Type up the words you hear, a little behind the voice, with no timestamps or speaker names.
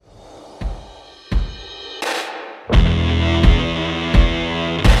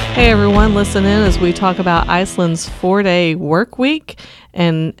Hey everyone, listen in as we talk about Iceland's 4-day work week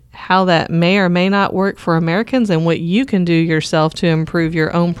and how that may or may not work for Americans and what you can do yourself to improve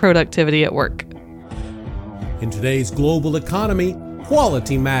your own productivity at work. In today's global economy,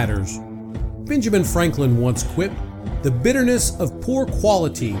 quality matters. Benjamin Franklin once quipped, "The bitterness of poor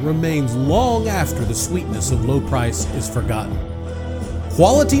quality remains long after the sweetness of low price is forgotten."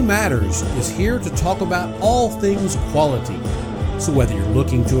 Quality Matters is here to talk about all things quality. So whether you're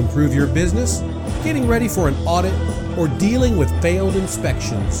looking to improve your business, getting ready for an audit, or dealing with failed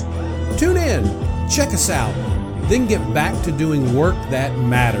inspections, tune in, check us out, then get back to doing work that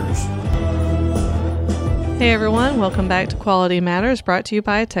matters. Hey everyone, welcome back to Quality Matters, brought to you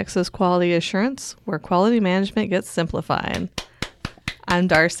by Texas Quality Assurance, where quality management gets simplified. I'm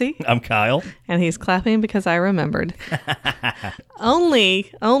Darcy. I'm Kyle. And he's clapping because I remembered. only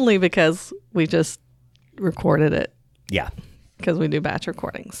because we just recorded it. Yeah. Because we do batch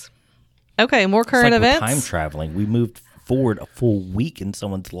recordings. Okay, more current events. We're time traveling. We moved forward a full week in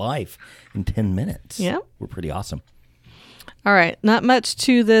someone's life in 10 minutes. Yeah. We're pretty awesome. All right, not much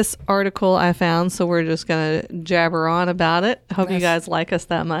to this article I found, so we're just going to jabber on about it. Hope you guys like us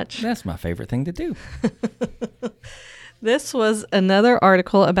that much. That's my favorite thing to do. This was another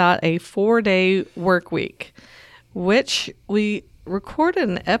article about a 4-day work week, which we recorded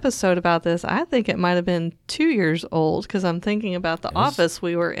an episode about this. I think it might have been 2 years old because I'm thinking about the office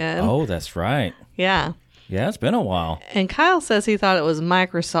we were in. Oh, that's right. Yeah. Yeah, it's been a while. And Kyle says he thought it was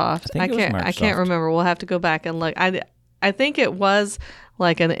Microsoft. I can't remember. We'll have to go back and look. I think it was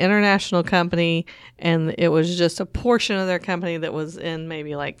like an international company, and it was just a portion of their company that was in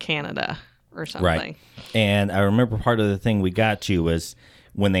maybe like Canada or something. Right. And I remember part of the thing we got to was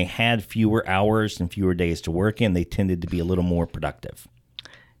when they had fewer hours and fewer days to work in, they tended to be a little more productive.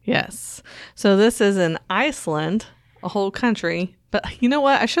 Yes. So this is in Iceland, a whole country. But you know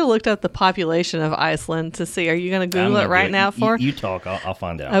what? I should have looked up the population of Iceland to see. Are you going to Google it right now for? You talk. I'll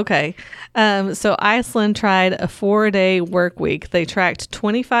find out. Okay. So Iceland tried a 4-day work week. They tracked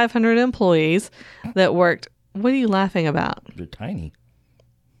 2,500 employees that worked. What are you laughing about? They're tiny.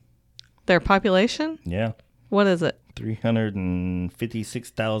 Their population? Yeah. What is it?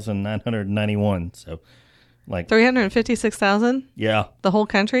 356,991. So, like 356,000? Yeah. The whole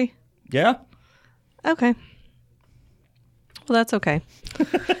country? Yeah. Okay. Well, that's okay.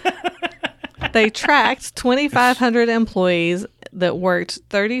 They tracked 2,500 employees that worked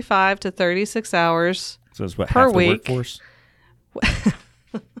 35 to 36 hours So it's what, per half the week workforce?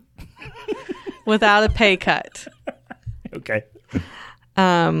 without a pay cut. Okay.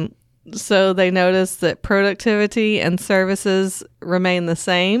 So they noticed that productivity and services remain the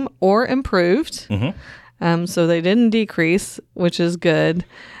same or improved. Mm-hmm. So they didn't decrease, which is good.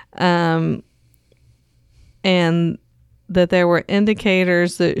 And that there were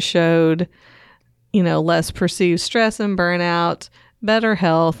indicators that showed, less perceived stress and burnout, better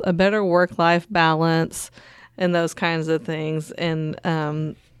health, a better work-life balance, and those kinds of things. And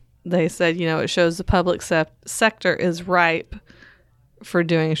they said, it shows the public sector is ripe for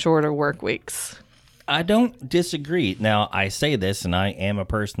doing shorter work weeks. I don't disagree. Now, I say this, and I am a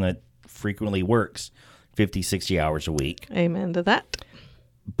person that frequently works 50, 60 hours a week. Amen to that.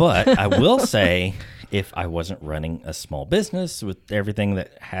 But I will say, if I wasn't running a small business with everything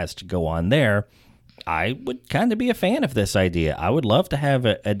that has to go on there, I would kind of be a fan of this idea. I would love to have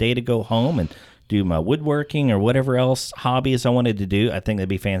a day to go home and do my woodworking or whatever else hobbies I wanted to do. I think that'd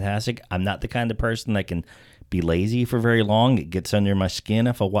be fantastic. I'm not the kind of person that can be lazy for very long. It gets under my skin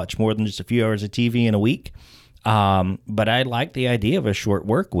if I watch more than just a few hours of TV in a week. But I like the idea of a short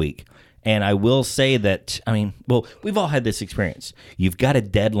work week. And I will say that, we've all had this experience. You've got a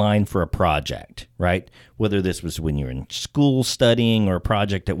deadline for a project, right? Whether this was when you're in school studying or a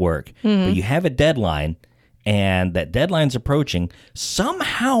project at work. Mm-hmm. But you have a deadline, and that deadline's approaching.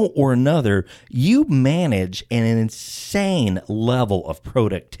 Somehow or another, you manage an insane level of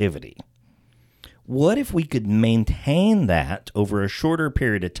productivity. What if we could maintain that over a shorter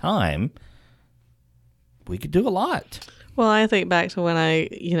period of time? We could do a lot. Well, I think back to when I,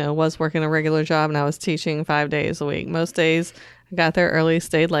 was working a regular job and I was teaching 5 days a week. Most days I got there early,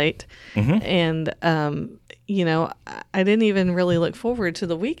 stayed late. Mm-hmm. And, I didn't even really look forward to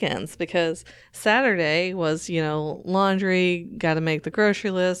the weekends because Saturday was, laundry, got to make the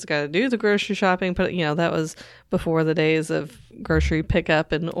grocery list, got to do the grocery shopping. But, that was before the days of grocery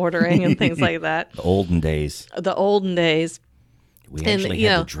pickup and ordering and things like that. The olden days. We actually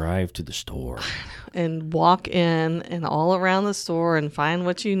had to drive to the store. And walk in and all around the store and find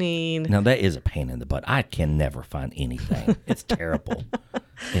what you need. Now, that is a pain in the butt. I can never find anything. It's terrible.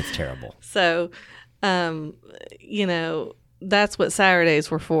 It's terrible. So, that's what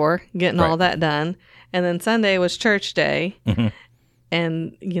Saturdays were for, getting all that done. And then Sunday was church day.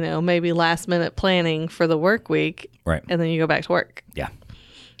 And, maybe last minute planning for the work week. Right. And then you go back to work. Yeah.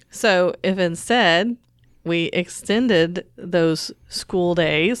 So if instead we extended those school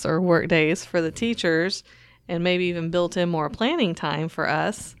days or work days for the teachers and maybe even built in more planning time for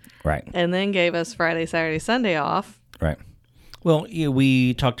us. Right. And then gave us Friday, Saturday, Sunday off. Right. Well,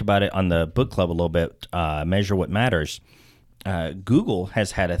 we talked about it on the book club a little bit, Measure What Matters. Google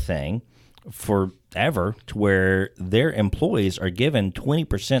has had a thing forever to where their employees are given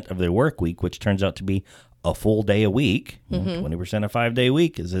 20% of their work week, which turns out to be a full day a week. 20% of 5 day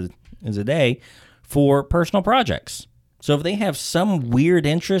week is a day for personal projects. So if they have some weird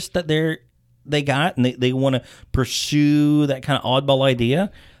interest that they got and they want to pursue that kind of oddball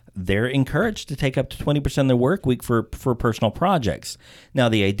idea, they're encouraged to take up to 20% of their work week for personal projects. Now,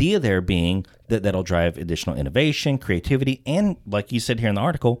 the idea there being that'll drive additional innovation, creativity, and, like you said here in the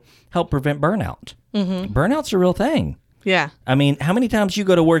article, help prevent burnout. Burnout's a real thing. Yeah. I mean, how many times you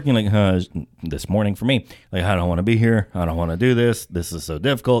go to work and you're like, this morning for me, like, I don't want to be here. I don't want to do this. This is so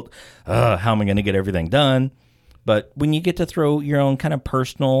difficult. How am I going to get everything done? But when you get to throw your own kind of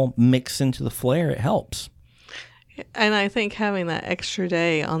personal mix into the flair, it helps. And I think having that extra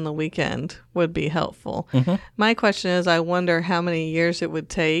day on the weekend would be helpful. My question is, I wonder how many years it would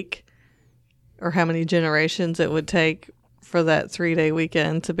take or how many generations it would take for that 3-day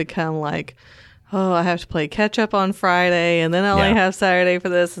weekend to become like, oh, I have to play catch up on Friday and then I only have Saturday for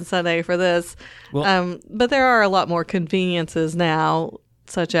this and Sunday for this. Well, but there are a lot more conveniences now,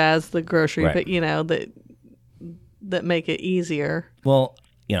 such as the grocery, but that make it easier. Well,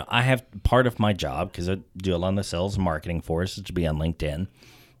 I have part of my job, because I do a lot of the sales and marketing for us, is to be on LinkedIn.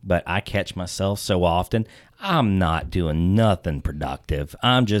 But I catch myself so often, I'm not doing nothing productive.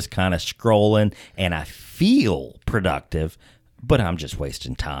 I'm just kind of scrolling, and I feel productive, but I'm just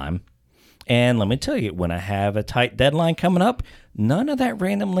wasting time. And let me tell you, when I have a tight deadline coming up, none of that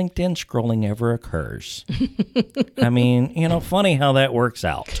random LinkedIn scrolling ever occurs. I mean, funny how that works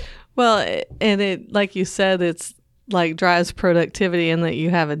out. Well, and it, like you said, it's like drives productivity in that you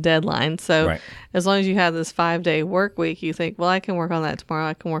have a deadline. So as long as you have this 5-day work week, you think, well, I can work on that tomorrow.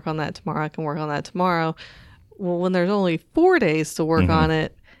 I can work on that tomorrow. I can work on that tomorrow. Well, when there's only 4 days to work on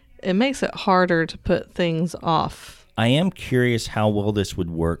it, it makes it harder to put things off. I am curious how well this would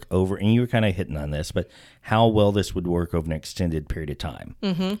work over, and you were kind of hitting on this, but how well this would work over an extended period of time.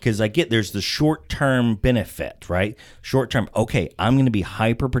 Because I get there's the short-term benefit, right? Short-term, okay, I'm going to be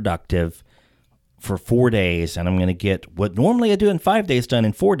hyper-productive for 4 days, and I'm going to get what normally I do in 5 days done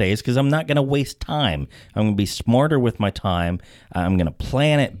in 4 days, because I'm not going to waste time. I'm going to be smarter with my time. I'm going to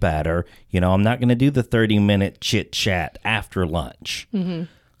plan it better. I'm not going to do the 30-minute chit-chat after lunch.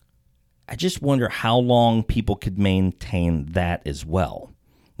 I just wonder how long people could maintain that as well.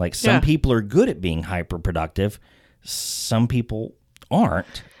 Like, some people are good at being hyper-productive. Some people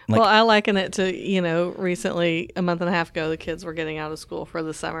aren't. Well, I liken it to, recently, a month and a half ago, the kids were getting out of school for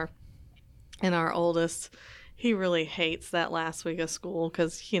the summer. And our oldest, he really hates that last week of school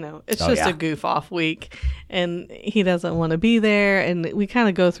because, it's just a goof off week and he doesn't want to be there. And we kind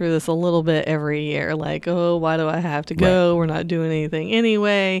of go through this a little bit every year. Like, oh, why do I have to go? We're not doing anything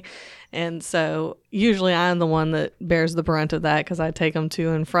anyway. And so usually I'm the one that bears the brunt of that because I take him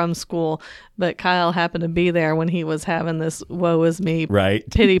to and from school. But Kyle happened to be there when he was having this woe is me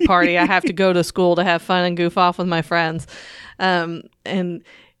pity party. I have to go to school to have fun and goof off with my friends. And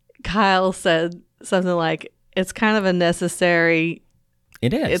Kyle said something like, it's kind of a necessary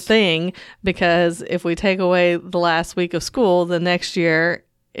thing because if we take away the last week of school, the next year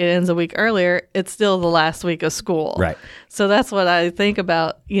it ends a week earlier, it's still the last week of school. Right. So that's what I think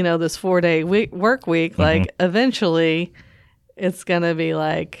about, this 4-day work week. Like eventually it's going to be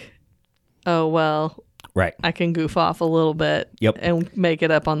like, oh, well, I can goof off a little bit and make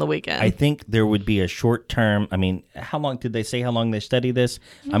it up on the weekend. I think there would be a short term. I mean, how long did they say how long they study this?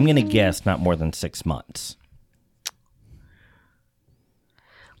 I'm going to guess not more than 6 months.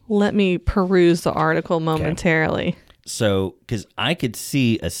 Let me peruse the article momentarily. Okay. So, because I could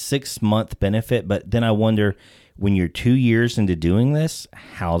see a 6-month benefit, but then I wonder when you're 2 years into doing this,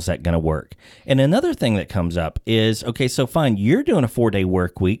 how's that going to work? And another thing that comes up is, okay, so fine, you're doing a 4-day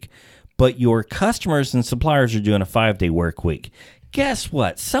work week, but your customers and suppliers are doing a 5-day work week. Guess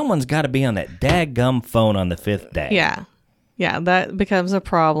what? Someone's got to be on that daggum phone on the 5th day. Yeah. Yeah, that becomes a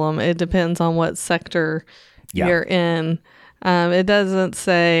problem. It depends on what sector you're in. It doesn't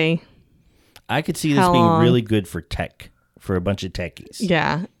say. I could see this being really good for tech, for a bunch of techies.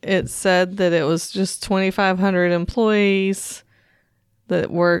 Yeah. It said that it was just 2,500 employees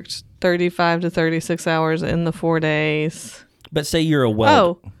that worked 35 to 36 hours in the 4 days. But say you're a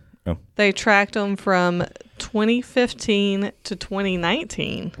weld. Oh, they tracked them from 2015 to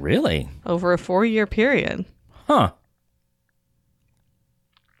 2019. Really? Over a 4-year period. Huh.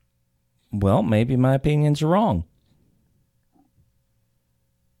 Well, maybe my opinions are wrong.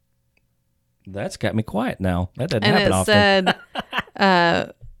 That's got me quiet now. That doesn't happen often. And it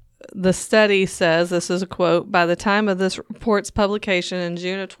said, the study says, this is a quote, by the time of this report's publication in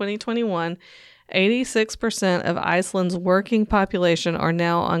June of 2021, 86% of Iceland's working population are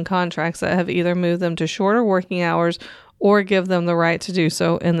now on contracts that have either moved them to shorter working hours or give them the right to do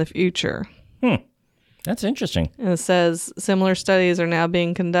so in the future. That's interesting. And it says similar studies are now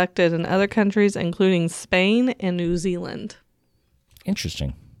being conducted in other countries, including Spain and New Zealand.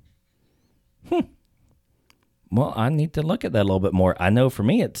 Interesting. Well, I need to look at that a little bit more. I know for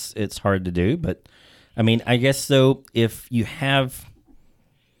me it's hard to do, but I mean, I guess though, if you have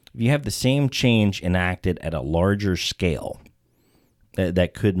the same change enacted at a larger scale,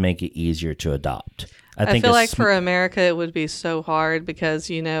 that could make it easier to adopt. I feel like for America it would be so hard because,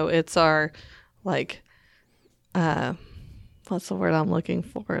 you know, it's our, like, what's the word I'm looking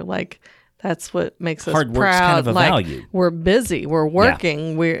for? Like, that's what makes us hard proud. Work's kind of a like, value. We're busy. We're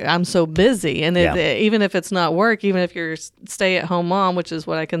working. Yeah. I'm so busy. And even if it's not work, even if you're stay-at-home mom, which is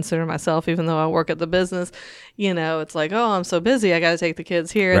what I consider myself, even though I work at the business, you know, it's like, oh, I'm so busy. I got to take the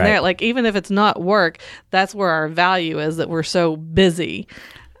kids here and there. Like, even if it's not work, that's where our value is, that we're so busy.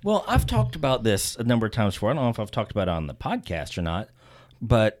 Well, I've talked about this a number of times before. I don't know if I've talked about it on the podcast or not,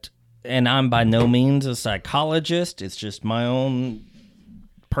 and I'm by no means a psychologist. It's just my own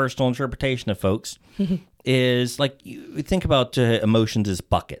personal interpretation of folks. Is like, you think about emotions as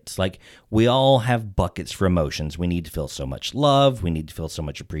buckets. Like, we all have buckets for emotions. We need to feel so much love. We need to feel so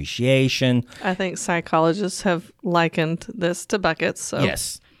much appreciation. I think psychologists have likened this to buckets. So.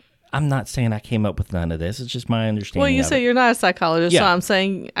 Yes. I'm not saying I came up with none of this. It's just my understanding. Well, you say you're not a psychologist, so I'm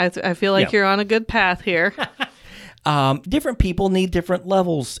saying I feel like you're on a good path here. Different people need different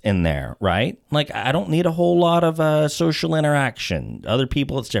levels in there, right? Like, I don't need a whole lot of social interaction. Other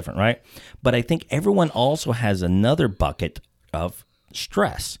people, it's different, right? But I think everyone also has another bucket of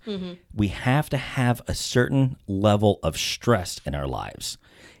stress. Mm-hmm. We have to have a certain level of stress in our lives.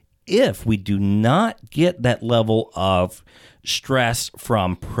 If we do not get that level of stress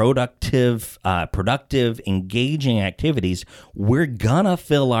from productive, engaging activities, we're gonna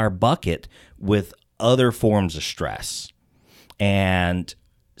fill our bucket with other forms of stress. And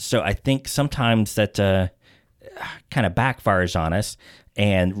so I think sometimes that kind of backfires on us.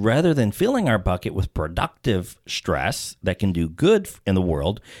 And rather than filling our bucket with productive stress that can do good in the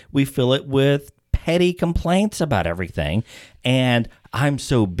world, we fill it with petty complaints about everything. And I'm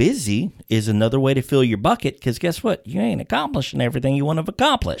so busy is another way to fill your bucket, because guess what? You ain't accomplishing everything you want to have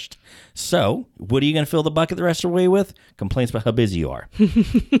accomplished. So what are you going to fill the bucket the rest of the way with? Complaints about how busy you are.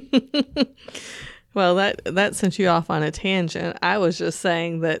 Well, that sent you off on a tangent. I was just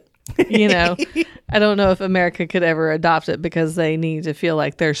saying that, you know, I don't know if America could ever adopt it because they need to feel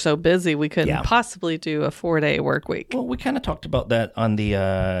like they're so busy we couldn't possibly do a 4-day work week. Well, we kind of talked about that on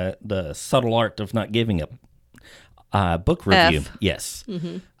the Subtle Art of Not Giving Up book review. F. Yes.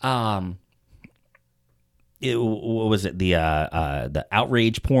 Mm-hmm. What was it? The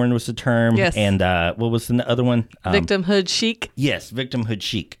outrage porn was the term. Yes. And what was the other one? Victimhood chic. Yes, victimhood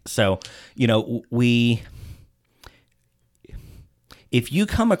chic. So, you know, if you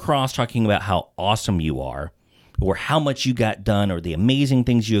come across talking about how awesome you are, or how much you got done, or the amazing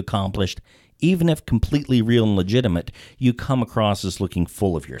things you accomplished, even if completely real and legitimate, you come across as looking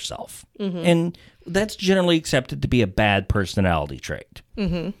full of yourself. Mm-hmm. And that's generally accepted to be a bad personality trait.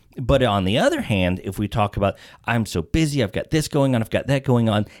 Mm-hmm. But on the other hand, if we talk about, I'm so busy, I've got this going on, I've got that going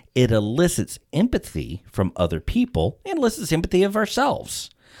on, it elicits empathy from other people and elicits empathy of ourselves.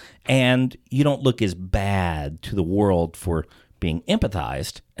 And you don't look as bad to the world for being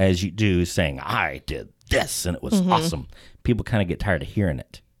empathized as you do saying, I did this and it was awesome. People kind of get tired of hearing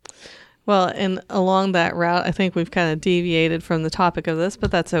it. Well, and along that route, I think we've kind of deviated from the topic of this, but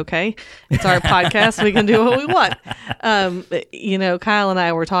that's okay. It's our podcast. We can do what we want. You know, Kyle and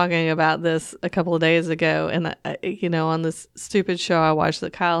I were talking about this a couple of days ago, and, you know, on this stupid show I watched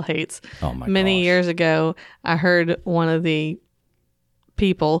that Kyle hates. Oh my Many gosh. years ago, I heard one of the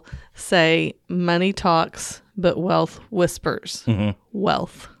people say, money talks, but wealth whispers. Mm-hmm.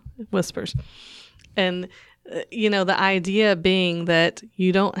 Wealth whispers. And you know, the idea being that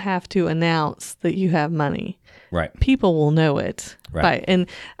you don't have to announce that you have money. Right. People will know it. Right. And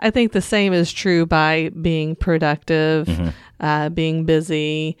I think the same is true by being productive, being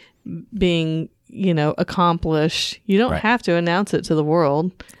busy, being, accomplish. You don't Right. have to announce it to the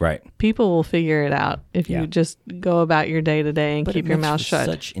world. Right. People will figure it out if Yeah. you just go about your day to day and But keep it your makes mouth for shut.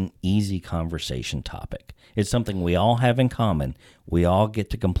 such an easy conversation topic. It's something we all have in common. We all get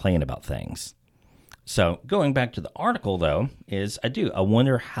to complain about things. So going back to the article, though, I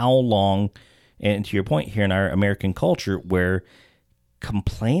wonder how long, and to your point here in our American culture, where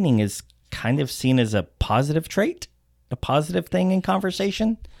complaining is kind of seen as a positive trait, a positive thing in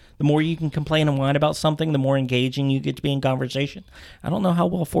conversation. The more you can complain and whine about something, the more engaging you get to be in conversation. I don't know how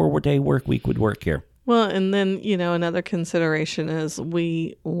well 4-day work week would work here. Well, and then, another consideration is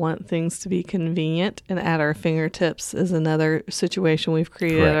we want things to be convenient, and at our fingertips is another situation we've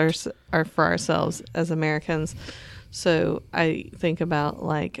created for ourselves as Americans. So I think about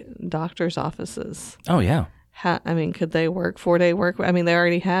like doctor's offices. Oh, yeah. Could they work 4-day work? They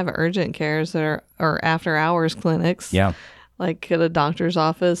already have urgent cares or after hours clinics. Yeah. Like, could a doctor's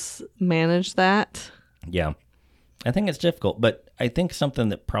office manage that? Yeah. I think it's difficult, but I think something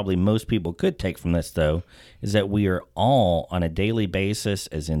that probably most people could take from this, though, is that we are all on a daily basis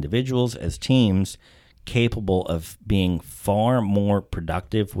as individuals, as teams, capable of being far more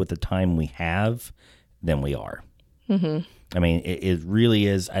productive with the time we have than we are. Mm-hmm. It really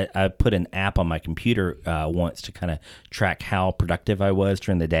is. I put an app on my computer once to kind of track how productive I was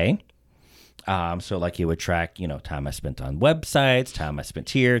during the day. So like it would track, time I spent on websites, time I spent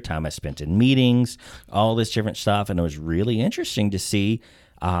here, time I spent in meetings, all this different stuff. And it was really interesting to see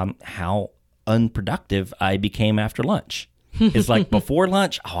how unproductive I became after lunch. It's like before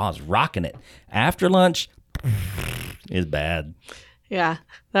lunch, I was rocking it. After lunch, is bad. Yeah,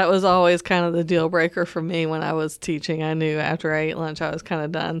 that was always kind of the deal breaker for me when I was teaching. I knew after I ate lunch, I was kind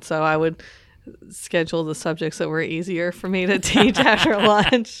of done. So I would schedule the subjects that were easier for me to teach after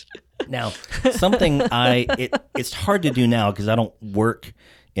lunch. Now, something it's hard to do now because I don't work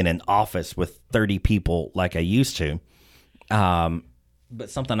in an office with 30 people like I used to. But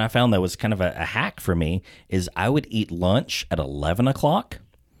something I found that was kind of a hack for me is I would eat lunch at 11 o'clock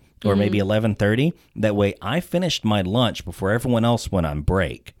or maybe 11:30. That way I finished my lunch before everyone else went on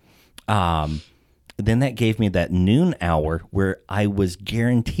break. Then that gave me that noon hour where I was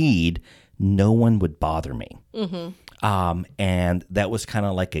guaranteed no one would bother me. Mm-hmm. And that was kind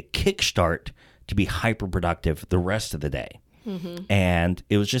of like a kickstart to be hyper productive the rest of the day. Mm-hmm. And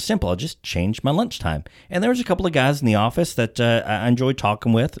it was just simple. I just changed my lunchtime. And there was a couple of guys in the office that I enjoyed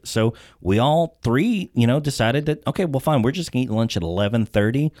talking with. So we all three, decided that, okay, well, fine. We're just going to eat lunch at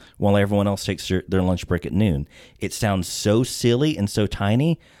 11:30 while everyone else takes their lunch break at noon. It sounds so silly and so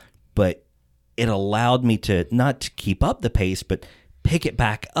tiny, but it allowed me to not to keep up the pace, but pick it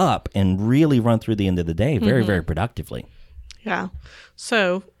back up and really run through the end of the day very, very productively. Yeah.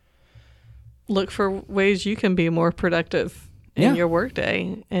 So look for ways you can be more productive in your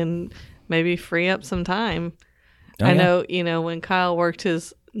workday and maybe free up some time. I know, when Kyle worked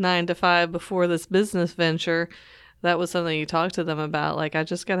his 9 to 5 before this business venture, that was something you talked to them about. Like, I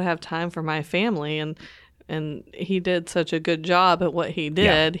just got to have time for my family. And he did such a good job at what he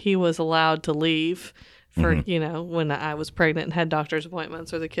did. Yeah. He was allowed to leave for, when I was pregnant and had doctor's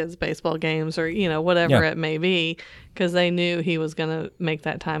appointments or the kids' baseball games or, whatever it may be, because they knew he was going to make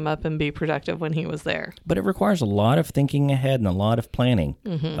that time up and be productive when he was there. But it requires a lot of thinking ahead and a lot of planning,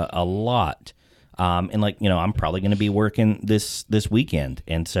 a lot. And I'm probably going to be working this weekend.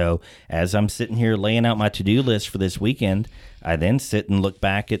 And so as I'm sitting here laying out my to-do list for this weekend, I then sit and look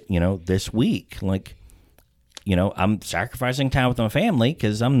back at, this week, I'm sacrificing time with my family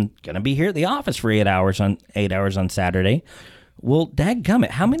because I'm going to be here at the office for 8 hours on Saturday. Well, dadgummit,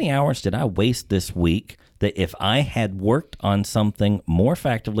 how many hours did I waste this week that if I had worked on something more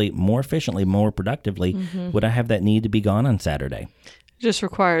effectively, more efficiently, more productively, would I have that need to be gone on Saturday? It just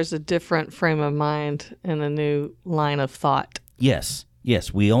requires a different frame of mind and a new line of thought. Yes,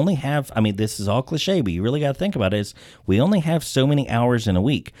 we only have, this is all cliche, but you really got to think about it, is we only have so many hours in a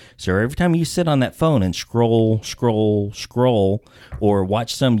week. So every time you sit on that phone and scroll, or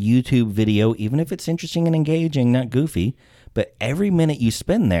watch some YouTube video, even if it's interesting and engaging, not goofy, but every minute you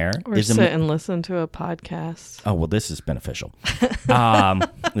spend there or sit and listen to a podcast. Oh, well, this is beneficial.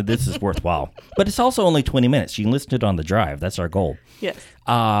 This is worthwhile. But it's also only 20 minutes. You can listen to it on the drive. That's our goal. Yes.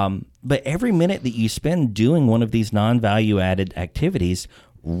 But every minute that you spend doing one of these non-value-added activities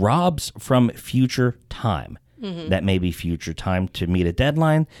robs from future time. Mm-hmm. That may be future time to meet a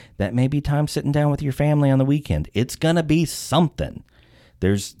deadline. That may be time sitting down with your family on the weekend. It's going to be something.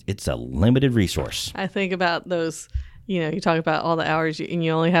 It's a limited resource. I think about those you talk about all the hours and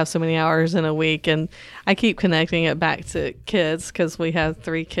you only have so many hours in a week. And I keep connecting it back to kids because we have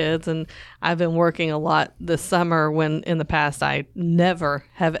 3 kids, and I've been working a lot this summer when in the past I never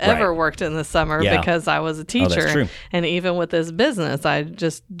have ever worked in the summer because I was a teacher. That's true. And even with this business, I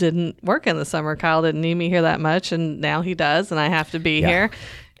just didn't work in the summer. Kyle didn't need me here that much, and now he does, and I have to be here.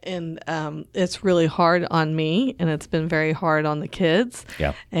 And it's really hard on me, and it's been very hard on the kids.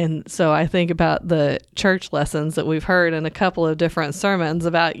 Yeah. And so I think about the church lessons that we've heard in a couple of different sermons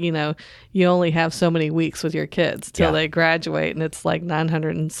about, you only have so many weeks with your kids till they graduate, and it's like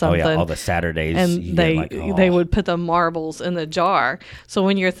 900 and something. Oh, yeah, all the Saturdays. And they would put the marbles in the jar. So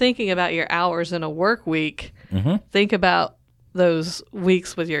when you're thinking about your hours in a work week, think about those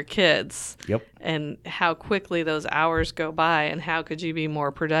weeks with your kids and how quickly those hours go by, and how could you be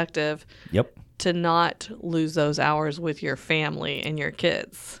more productive to not lose those hours with your family and your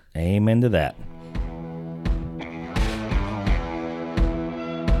kids. Amen to that.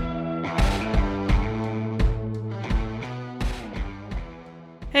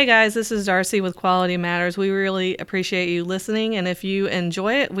 Hey guys, this is Darcy with Quality Matters. We really appreciate you listening, and if you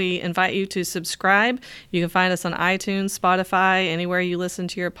enjoy it, we invite you to subscribe. You can find us on iTunes, Spotify, anywhere you listen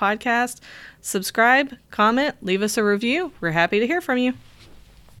to your podcast. Subscribe, comment, leave us a review. We're happy to hear from you.